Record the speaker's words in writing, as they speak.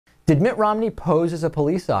Did Mitt Romney pose as a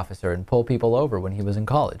police officer and pull people over when he was in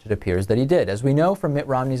college? It appears that he did. As we know from Mitt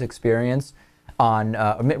Romney's experience on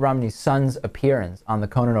Mitt Romney's son's appearance on the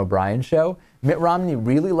Conan O'Brien show, Mitt Romney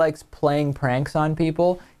really likes playing pranks on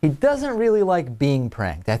people. He doesn't really like being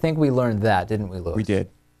pranked. I think we learned that, didn't we, Louis? We did.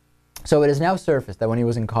 So it has now surfaced that when he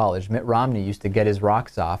was in college, Mitt Romney used to get his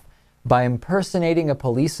rocks off by impersonating a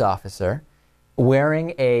police officer,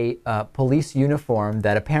 wearing a police uniform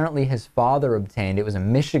that apparently his father obtained. It was a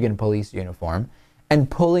Michigan police uniform, and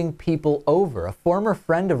pulling people over. A former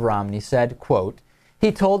friend of Romney said, quote,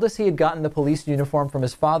 "He told us he had gotten the police uniform from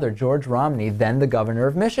his father, George Romney, then the governor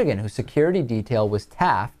of Michigan, whose security detail was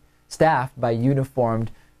staffed by uniformed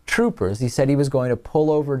troopers. He said he was going to pull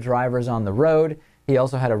over drivers on the road. He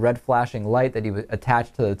also had a red flashing light that he was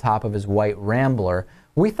attached to the top of his white Rambler.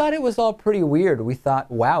 We thought it was all pretty weird. We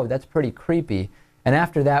thought, wow, that's pretty creepy. And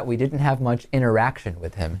after that, we didn't have much interaction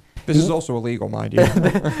with him." This is also illegal, mind you.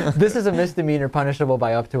 This is a misdemeanor punishable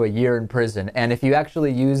by up to a year in prison. And if you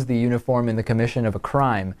actually use the uniform in the commission of a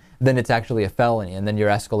crime, then it's actually a felony, and then you're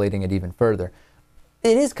escalating it even further.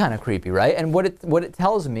 It is kind of creepy, right? And what it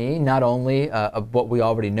tells me, not only of what we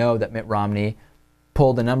already know, that Mitt Romney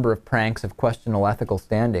pulled a number of pranks of questionable ethical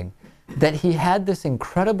standing, that he had this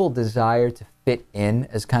incredible desire to fit in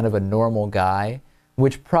as kind of a normal guy,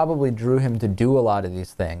 which probably drew him to do a lot of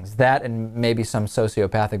these things. That and maybe some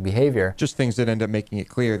sociopathic behavior. Just things that end up making it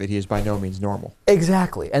clear that he is by no means normal.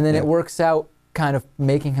 Exactly. And then it works out kind of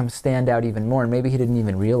making him stand out even more, and maybe he didn't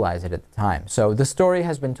even realize it at the time. So the story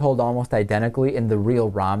has been told almost identically in The Real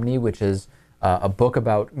Romney, which is a book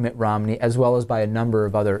about Mitt Romney, as well as by a number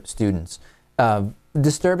of other students.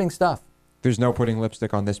 Disturbing stuff. There's no putting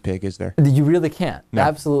lipstick on this pig, is there? You really can't. No.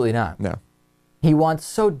 Absolutely not. No. He wants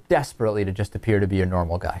so desperately to just appear to be a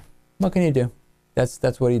normal guy. What can you do?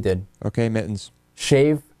 That's what he did. Okay, mittens.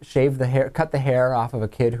 Shave the hair, cut the hair off of a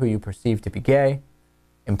kid who you perceive to be gay,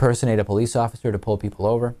 impersonate a police officer to pull people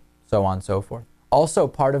over, so on and so forth. Also,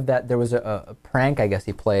 part of that, there was a prank, I guess,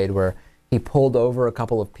 he played where he pulled over a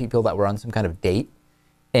couple of people that were on some kind of date.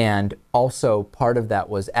 And also, part of that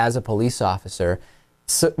was, as a police officer,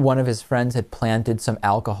 one of his friends had planted some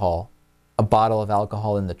alcohol, a bottle of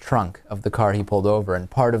alcohol, in the trunk of the car he pulled over, and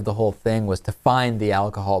part of the whole thing was to find the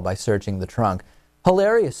alcohol by searching the trunk.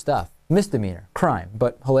 Hilarious stuff. Misdemeanor, crime,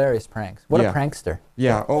 but hilarious pranks. What a prankster.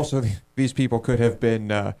 Yeah, also these people could have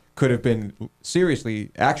been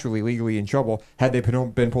seriously, actually legally in trouble had they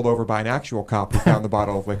been pulled over by an actual cop who found the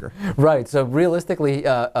bottle of liquor. Right, so realistically,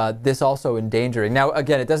 this also endangering. Now,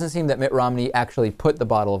 again, it doesn't seem that Mitt Romney actually put the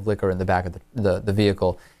bottle of liquor in the back of the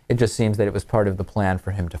vehicle. It just seems that it was part of the plan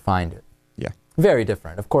for him to find it. Yeah. Very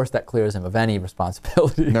different. Of course, that clears him of any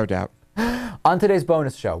responsibility. No doubt. On today's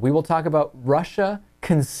bonus show, we will talk about Russia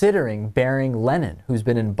considering burying Lenin, who's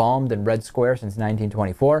been embalmed in Red Square since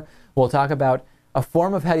 1924. We'll talk about a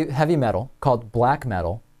form of heavy metal called black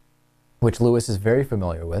metal, which Lewis is very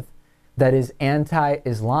familiar with, that is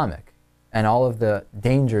anti-Islamic, and all of the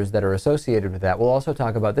dangers that are associated with that. We'll also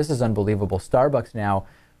talk about, this is unbelievable, Starbucks now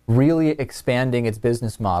really expanding its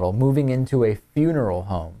business model, moving into a funeral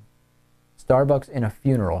home. Starbucks in a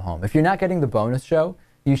funeral home. If you're not getting the bonus show,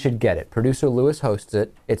 you should get it. Producer Lewis hosts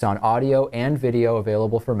it. It's on audio and video,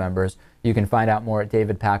 available for members. You can find out more at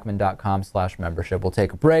davidpakman.com/membership. We'll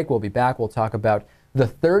take a break. We'll be back. We'll talk about the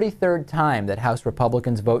 33rd time that House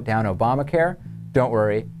Republicans vote down Obamacare. Don't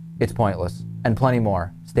worry, it's pointless. And plenty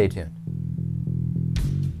more. Stay tuned.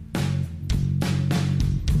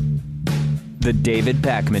 The David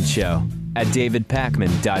Pakman Show at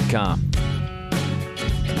davidpakman.com.